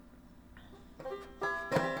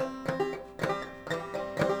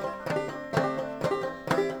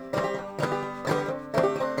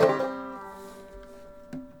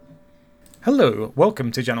Hello, welcome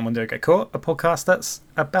to Gentlemen Don't Get Caught, a podcast that's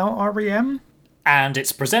about REM. And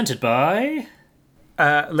it's presented by...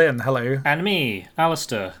 Lynn, hello. And me,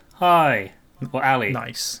 Alistair. Hi. Or Ali.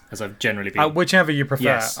 Nice. As I've generally been. Whichever you prefer.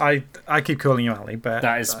 Yes. I keep calling you Ali, but...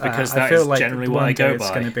 That is because I that feel is like generally one what I day go it's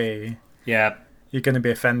by. Going to be, Yeah. you're going to be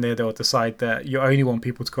offended or decide that you only want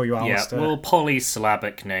people to call you Yeah, Alistair. well,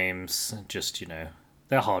 polysyllabic names, just,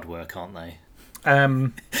 they're hard work, aren't they?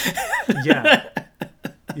 Yeah.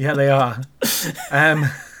 Yeah, they are.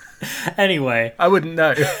 Anyway. I wouldn't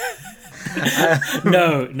know.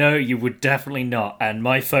 No, you would definitely not. And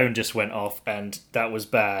my phone just went off, and that was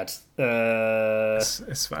bad.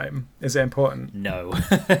 It's fine. Is it important? No.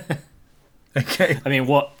 Okay. I mean,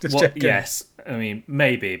 what? checking. Yes. I mean,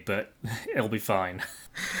 maybe, but it'll be fine.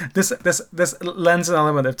 This lends an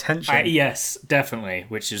element of tension. Yes, definitely,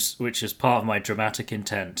 which is part of my dramatic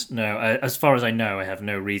intent. No, as far as I know, I have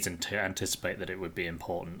no reason to anticipate that it would be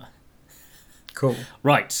important. Cool.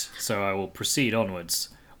 Right, so I will proceed onwards.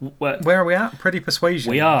 Where are we at? Pretty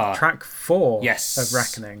Persuasion. We are. Track 4 Yes. of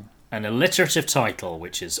Reckoning. An alliterative title,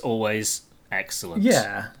 which is always excellent.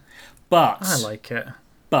 Yeah. But I like it.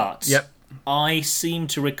 But Yep. I seem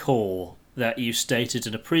to recall that you stated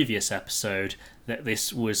in a previous episode that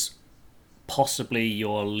this was possibly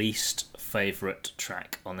your least favourite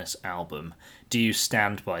track on this album. Do you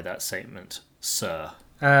stand by that statement, sir?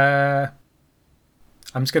 I'm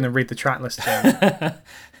just going to read the track list again.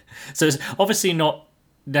 So it's obviously not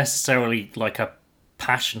necessarily like a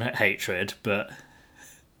passionate hatred, but...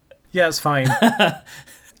 Yeah, it's fine.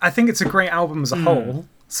 I think it's a great album as a whole.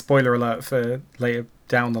 Spoiler alert for later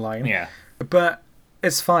down the line. Yeah. But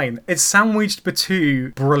it's fine. It's sandwiched between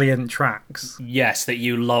brilliant tracks. Yes, that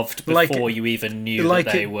you loved before you even knew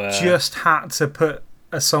that they were... Like it just had to put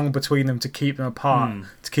a song between them to keep them apart,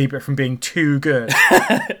 to keep it from being too good.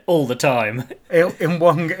 all the time. In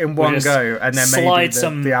one go, and then maybe slide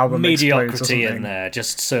some the album mediocrity in there,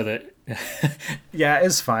 just so that... Yeah,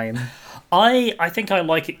 it's fine. I think I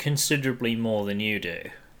like it considerably more than you do,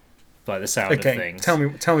 by the sound of things. Tell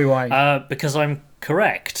me why. Because I'm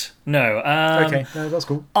correct. No. Okay, no, that's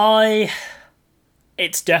cool.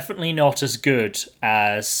 It's definitely not as good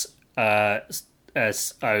as I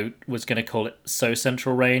was going to call it So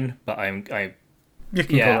Central Rain, but You can call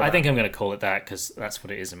it I that. think I'm going to call it that because that's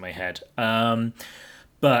what it is in my head.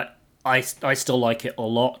 But I still like it a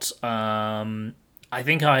lot. I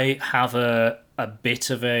think I have a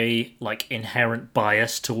bit of a inherent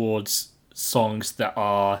bias towards songs that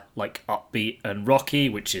are upbeat and rocky,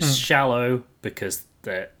 which is shallow because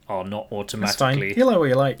they are not automatically. That's fine. You like what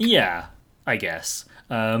you like. Yeah, I guess.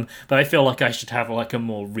 But I feel like I should have a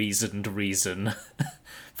more reasoned reason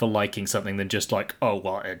for liking something than just I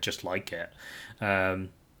just like it.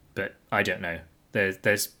 But I don't know.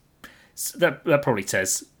 There's that probably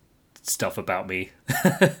says stuff about me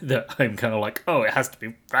that I'm kind of it has to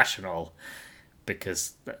be rational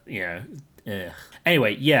because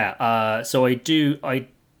Anyway, yeah. So I do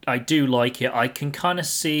like it. I can kind of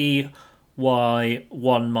see why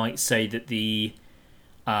one might say that the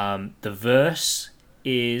verse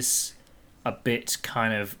is a bit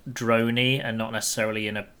kind of drony and not necessarily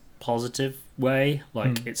in a positive way.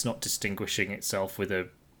 It's not distinguishing itself with a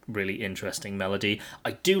really interesting melody.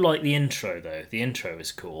 I do like the intro though. The intro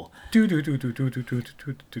is cool.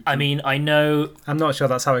 I mean, I know... I'm not sure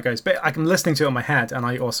that's how it goes, but I'm listening to it in my head and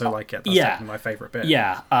I also like it. That's definitely my favourite bit.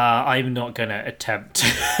 Yeah, I'm not going to attempt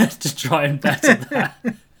to try and better that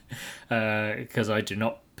because I do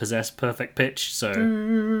not possess perfect pitch, so...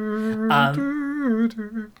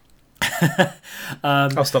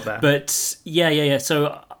 I'll stop there. But yeah.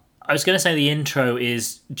 So I was going to say the intro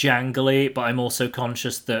is jangly, but I'm also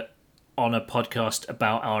conscious that on a podcast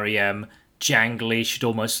about REM, jangly should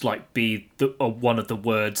almost be one of the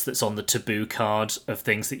words that's on the taboo card of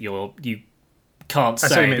things that you can't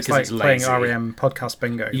say because it's lazy. Playing REM podcast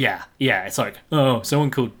bingo. Yeah. It's someone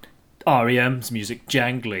called REM's music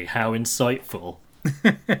jangly. How insightful.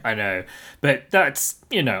 I know, but that's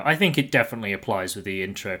I think it definitely applies with the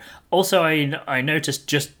intro. Also, I noticed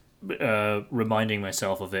just reminding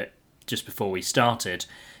myself of it just before we started.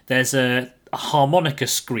 There's a harmonica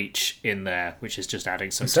screech in there, which is just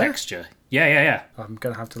adding some texture. Yeah. I'm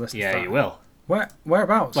gonna have to listen. to Yeah, that. you will.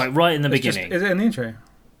 Whereabouts? Right in the beginning. Is it in the intro?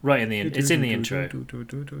 Right in the it's in the intro.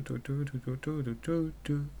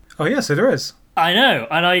 Oh yeah, so there is. I know,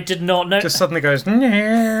 and I did not know. Just suddenly goes.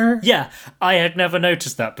 Yeah, I had never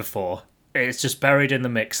noticed that before. It's just buried in the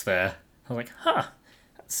mix there. I was like,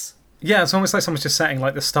 that's... Yeah, it's almost like someone's just setting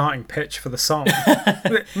the starting pitch for the song.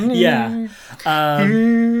 Yeah. I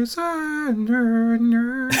don't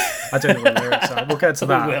know what the lyrics are. We'll get to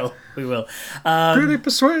that. We will. Pretty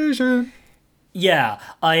Persuasion. Yeah,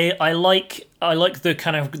 I like the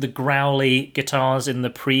kind of the growly guitars in the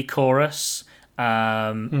pre-chorus,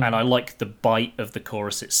 and I like the bite of the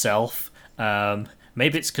chorus itself.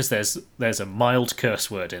 Maybe it's because there's a mild curse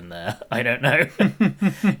word in there. I don't know.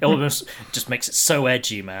 It almost just makes it so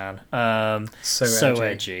edgy, man. So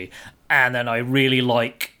edgy. And then I really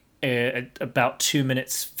like about 2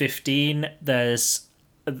 minutes 15. There's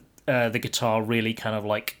the guitar really kind of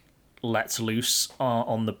like lets loose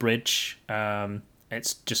on the bridge.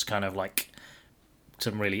 It's just kind of like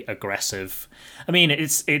some really aggressive. I mean,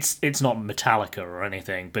 it's not Metallica or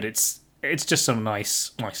anything, but it's just some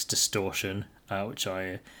nice distortion, which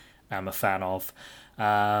I am a fan of.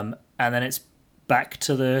 And then it's back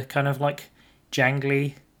to the kind of like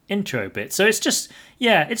jangly intro bit. So it's just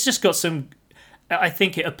got some. I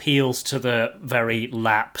think it appeals to the very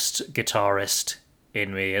lapsed guitarist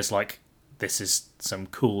in me as like, this is some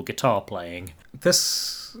cool guitar playing.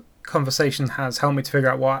 This conversation has helped me to figure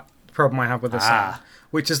out what problem I have with this song,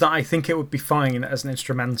 which is that I think it would be fine as an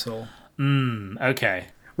instrumental. Okay.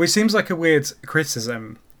 Which seems like a weird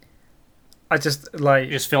criticism. I just like...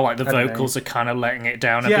 You just feel like the vocals are kind of letting it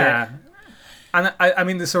down a bit. Yeah. And I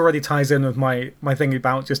mean, this already ties in with my thing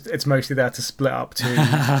about just it's mostly there to split up to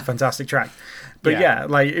a fantastic track. But yeah,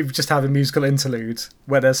 like if you just have a musical interlude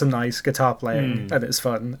where there's some nice guitar playing and it's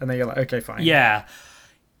fun, and then you're like, okay, fine. Yeah,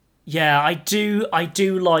 I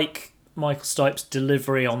do like Michael Stipe's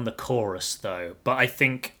delivery on the chorus though. But I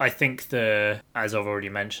think the, as I've already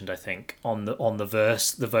mentioned, I think on the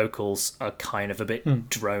verse the vocals are kind of a bit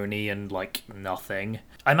drony and like nothing.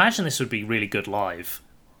 I imagine this would be really good live.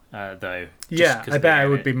 Though, yeah, I bet it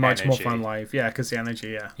would be much more fun live. Yeah, because the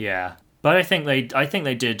energy. Yeah, but I think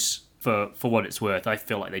they did for what it's worth. I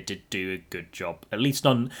feel like they did do a good job, at least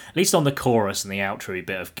on the chorus and the outro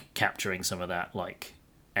bit of capturing some of that like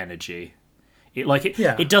energy.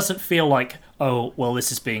 It doesn't feel like, oh well,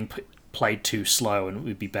 this is being played too slow, and it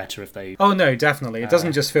would be better if they. Oh no, definitely, it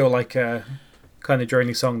doesn't just feel like a kind of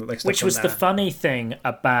drony song that they. Which was the funny thing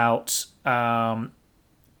about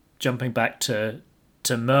jumping back to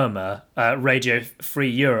Murmur, Radio Free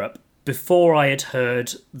Europe. Before I had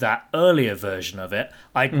heard that earlier version of it,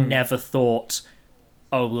 I'd never thought,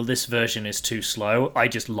 oh, well, this version is too slow. I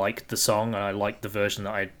just liked the song, and I liked the version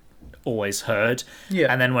that I'd always heard. Yeah.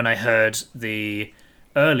 And then when I heard the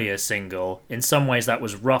earlier single, in some ways that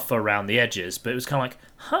was rough around the edges, but it was kind of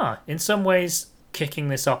like, in some ways kicking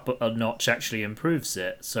this up a notch actually improves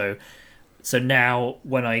it. So now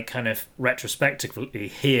when I kind of retrospectively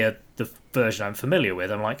hear the version I'm familiar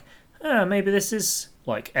with, I'm like, maybe this is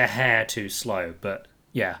like a hair too slow, but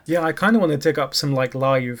yeah. Yeah, I kind of want to dig up some like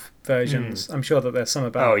live versions. I'm sure that there's some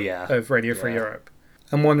about of Radio Free Europe.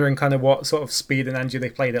 I'm wondering kind of what sort of speed and energy they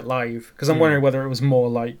played it live, because I'm wondering whether it was more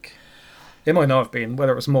like... It might not have been,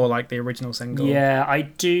 whether it was more like the original single. Yeah, I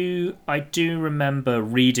do remember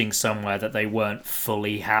reading somewhere that they weren't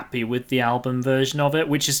fully happy with the album version of it,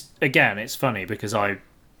 which is, again, it's funny because I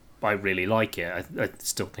really like it. I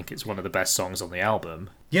still think it's one of the best songs on the album.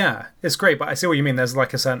 Yeah, it's great, but I see what you mean. There's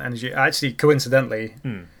like a certain energy. I actually, coincidentally,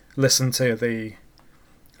 listened to the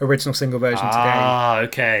original single version today.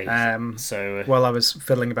 Okay. So while I was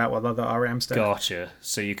fiddling about with other R.E.M. stuff. Gotcha.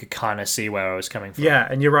 So you could kind of see where I was coming from. Yeah,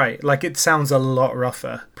 and you're right. Like, it sounds a lot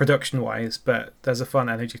rougher production-wise, but there's a fun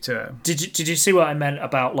energy to it. Did you see what I meant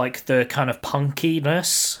about like the kind of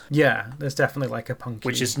punkiness? Yeah, there's definitely like a punky,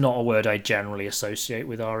 which is not a word I generally associate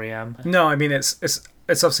with R.E.M. No, I mean it's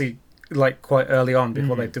obviously like quite early on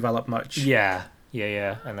before they've developed much. Yeah,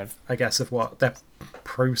 and they've, I guess, of what their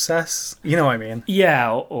process. You know what I mean?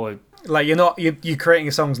 Yeah, or like you're creating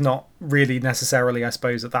a song's not really necessarily, I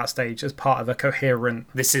suppose, at that stage as part of a coherent.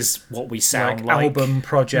 This is what we sound like album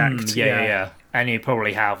project. Yeah. And you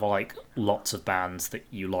probably have like lots of bands that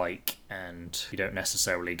you like, and you don't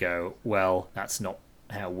necessarily go, well, that's not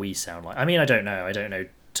how we sound like. I mean, I don't know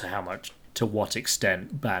to what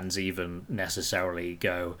extent bands even necessarily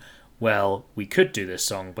go, well, we could do this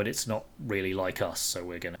song, but it's not really like us, so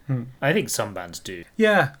we're gonna. I think some bands do.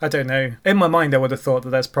 Yeah, I don't know. In my mind, I would have thought that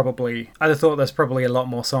there's probably a lot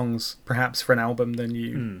more songs, perhaps, for an album than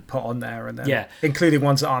you put on there, and then including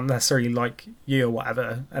ones that aren't necessarily like you or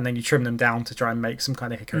whatever, and then you trim them down to try and make some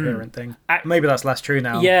kind of coherent thing. Maybe that's less true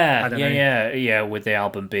now. Yeah, I don't know. Yeah. With the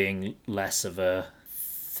album being less of a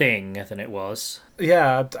thing than it was.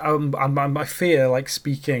 Yeah, I fear, like,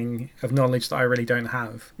 speaking of knowledge that I really don't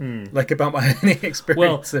have, like about my own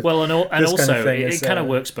experience. Well, and also it kind of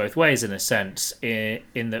works both ways in a sense.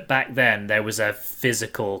 In that back then there was a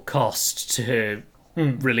physical cost to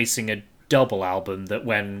releasing a double album that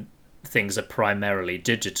when things are primarily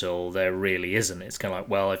digital, there really isn't. It's kind of like,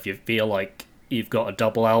 well, if you feel like you've got a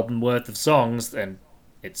double album worth of songs, then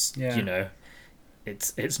it's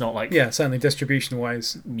it's not like certainly distribution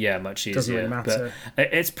wise much easier. Doesn't really matter.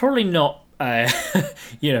 But it's probably not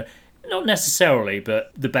not necessarily,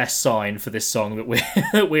 but the best sign for this song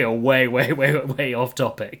that we are way off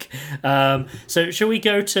topic. So shall we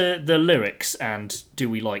go to the lyrics and do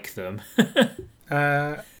we like them?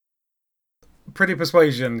 Pretty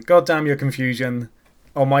Persuasion, God damn your confusion,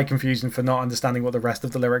 or my confusion for not understanding what the rest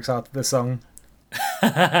of the lyrics are to this song.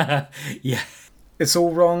 Yeah. It's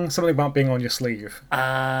all wrong. Something about being on your sleeve.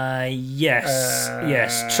 Yes.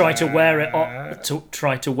 Try to wear it.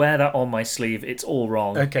 Try to wear that on my sleeve. It's all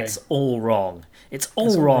wrong. Okay. It's all wrong. It's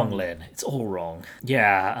all wrong, Lynn. It's all wrong.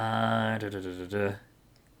 Yeah.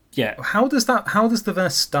 Yeah. How does the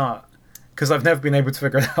verse start? Because I've never been able to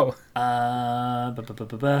figure it out.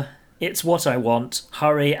 It's what I want.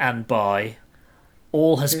 Hurry and buy.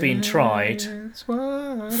 All has been tried.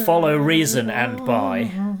 Follow reason and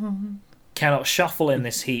buy. Cannot shuffle in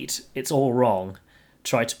this heat. It's all wrong.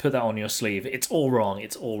 Try to put that on your sleeve. It's all wrong.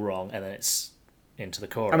 It's all wrong. And then it's into the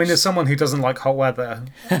chorus. I mean, as someone who doesn't like hot weather,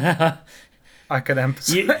 I could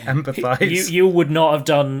empathise. You would not have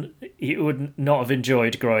done. You would not have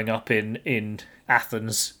enjoyed growing up in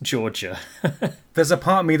Athens, Georgia. There's a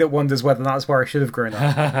part of me that wonders whether that's where I should have grown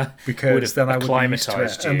up, because then I would be used to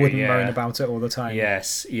it and wouldn't moan about it all the time.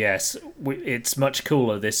 Yes. It's much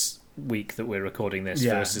cooler this week that we're recording this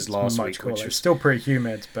versus last week, cooler. Which was still pretty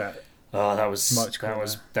humid, but that was much cooler.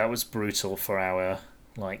 That was brutal for our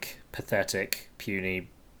pathetic, puny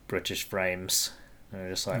British frames. And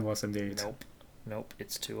we're just like, it was indeed. Nope,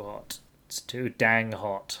 it's too hot. It's too dang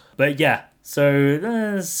hot. But yeah, so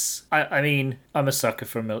there's. I mean, I'm a sucker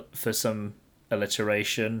for some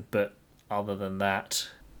alliteration, but other than that,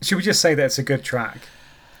 should we just say that it's a good track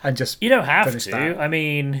and just you don't have to. That? I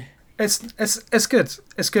mean. It's good.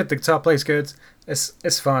 It's good. The guitar play's good.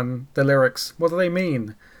 It's fun. The lyrics, what do they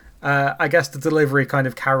mean? I guess the delivery kind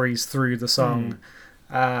of carries through the song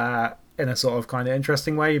in a sort of kind of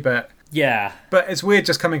interesting way, but yeah. But it's weird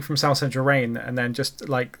just coming from South Central Rain and then just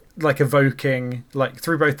like evoking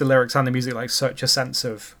through both the lyrics and the music such a sense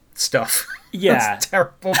of stuff. Yeah, that's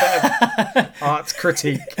terrible art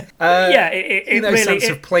critique. It really sense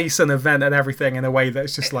of place and event and everything in a way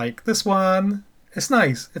that's just this one. It's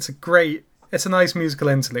nice. It's a nice musical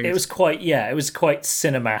interlude. It was quite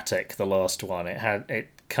cinematic, the last one. It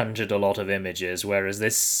conjured a lot of images, whereas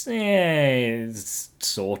this is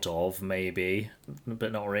sort of, maybe,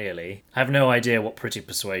 but not really. I have no idea what Pretty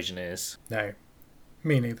Persuasion is. No.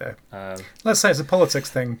 Me neither. Let's say it's a politics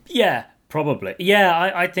thing. Yeah, probably.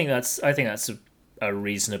 Yeah, I think that's a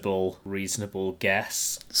reasonable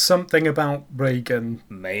guess. Something about Reagan.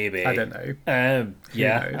 Maybe. I don't know.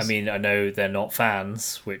 Yeah, I mean, I know they're not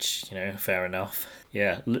fans, which, fair enough.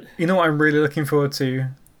 Yeah. You know what I'm really looking forward to?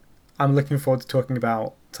 I'm looking forward to talking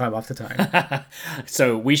about Time After Time.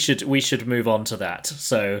 So we should move on to that.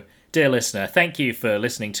 So, dear listener, thank you for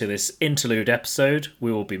listening to this interlude episode.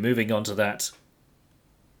 We will be moving on to that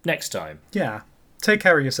next time. Yeah. Take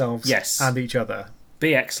care of yourselves. Yes. And each other.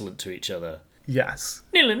 Be excellent to each other. Yes.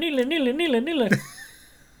 Nilla.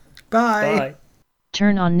 Bye. Bye.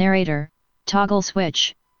 Turn on narrator. Toggle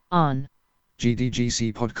switch on.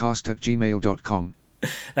 gdgcpodcast@gmail.com.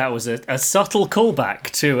 That was a subtle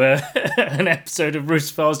callback to an episode of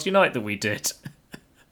Russophals Unite that we did.